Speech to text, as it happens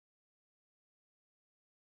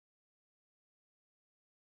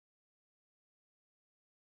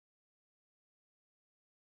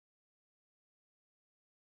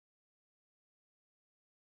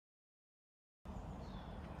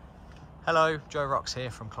Hello, Joe Rocks here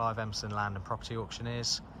from Clive Emerson Land and Property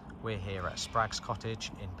Auctioneers. We're here at Spraggs Cottage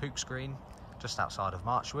in Pooks Green, just outside of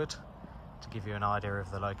Marchwood. To give you an idea of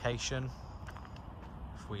the location,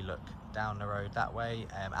 if we look down the road that way,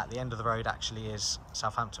 at the end of the road actually is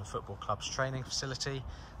Southampton Football Club's training facility.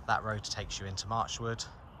 That road takes you into Marchwood.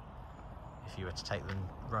 If you were to take the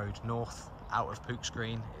road north out of Pooks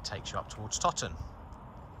Green, it takes you up towards Totton.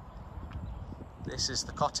 This is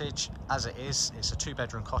the cottage. As it is, it's a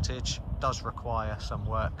 2-bedroom cottage, does require some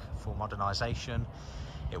work for modernisation.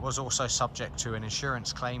 It was also subject to an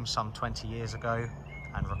insurance claim some 20 years ago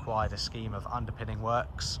and required a scheme of underpinning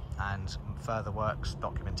works, and further works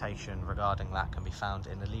documentation regarding that can be found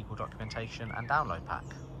in the legal documentation and download pack.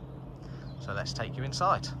 So let's take you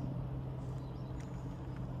inside.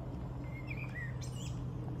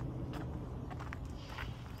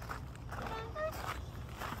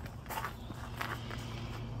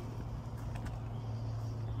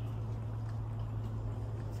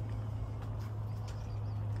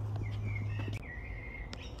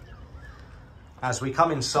 As we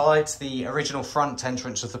come inside, the original front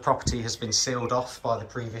entrance of the property has been sealed off by the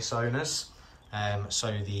previous owners.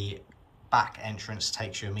 So the back entrance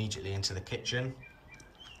takes you immediately into the kitchen.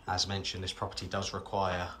 As mentioned, this property does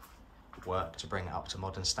require work to bring it up to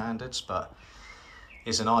modern standards, but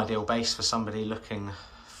is an ideal base for somebody looking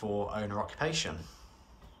for owner occupation.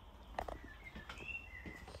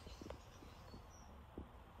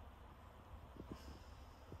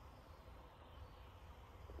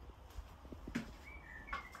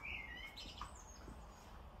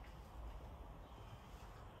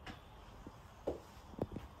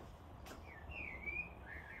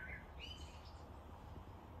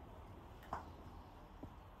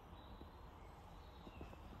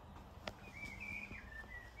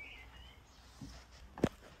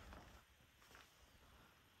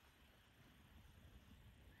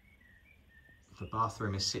 The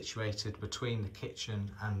bathroom is situated between the kitchen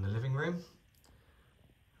and the living room,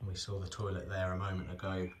 and we saw the toilet there a moment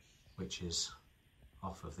ago, which is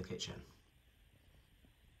off of the kitchen.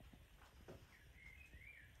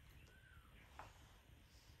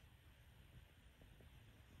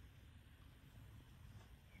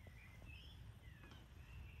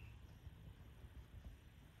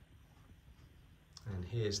 And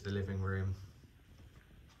here's the living room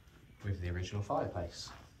with the original fireplace.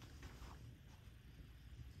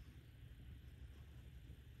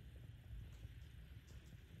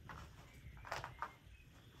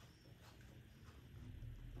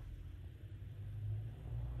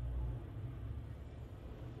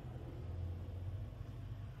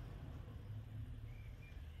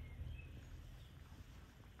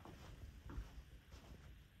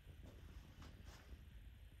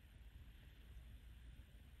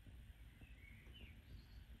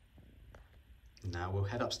 Now we'll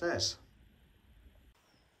head upstairs.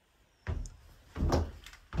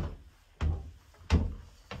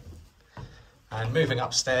 And moving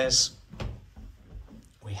upstairs,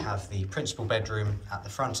 we have the principal bedroom at the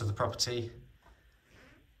front of the property,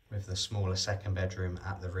 with the smaller second bedroom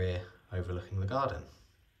at the rear overlooking the garden.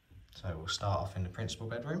 So we'll start off in the principal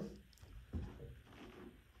bedroom.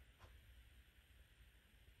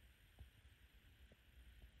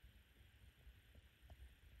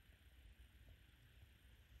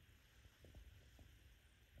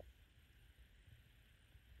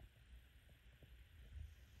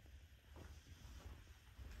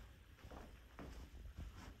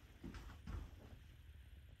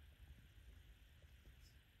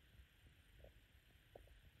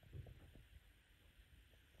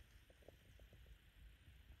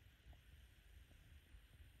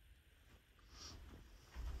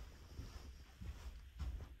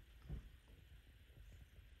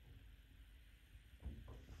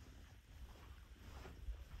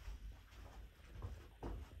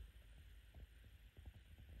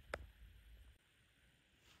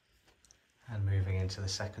 And moving into the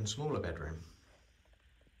second smaller bedroom.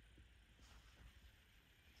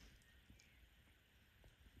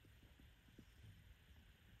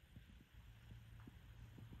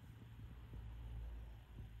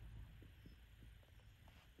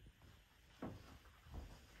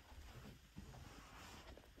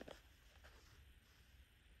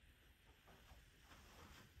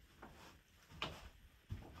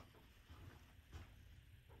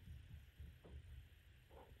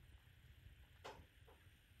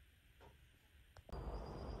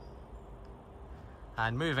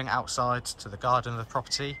 And moving outside to the garden of the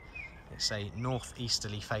property, it's a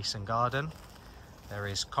northeasterly facing garden. There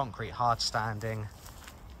is concrete hard standing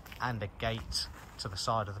and a gate to the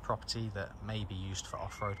side of the property that may be used for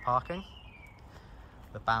off-road parking.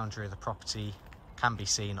 The boundary of the property can be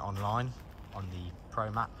seen online on the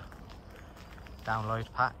Pro Map download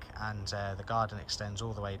pack, and the garden extends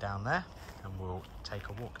all the way down there, and we'll take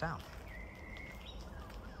a walk down.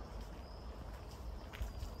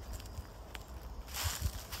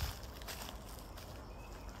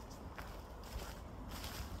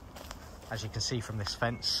 As you can see from this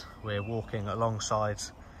fence, we're walking alongside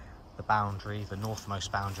the boundary, the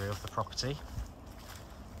northmost boundary of the property.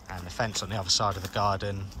 And the fence on the other side of the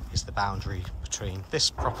garden is the boundary between this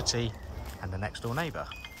property and the next door neighbour.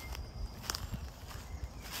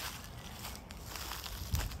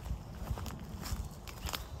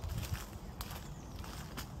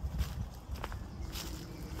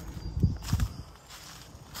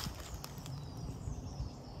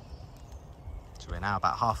 So we're now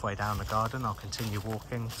about halfway down the garden. I'll continue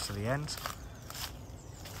walking to the end.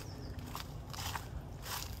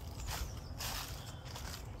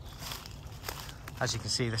 As you can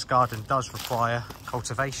see, this garden does require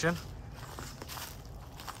cultivation.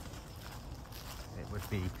 It would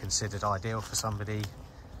be considered ideal for somebody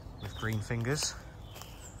with green fingers.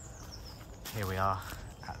 Here we are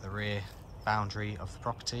at the rear boundary of the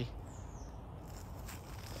property.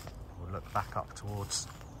 We'll look back up towards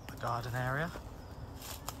the garden area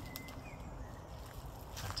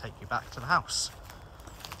and take you back to the house.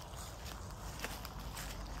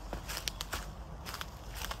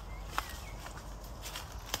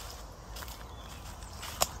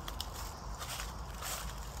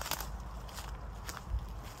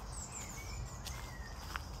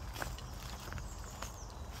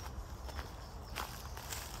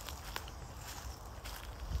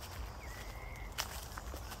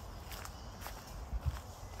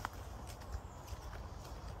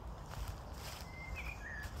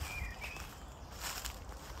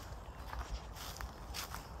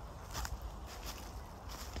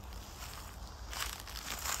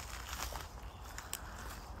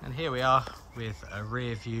 And here we are with a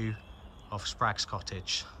rear view of Spraggs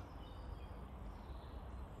Cottage.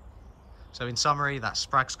 So in summary, that's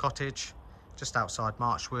Spraggs Cottage, just outside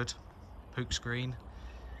Marchwood, Pooks Green.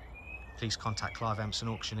 Please contact Clive Empson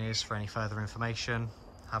Auctioneers for any further information.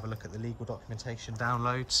 Have a look at the legal documentation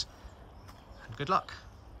downloads, and good luck.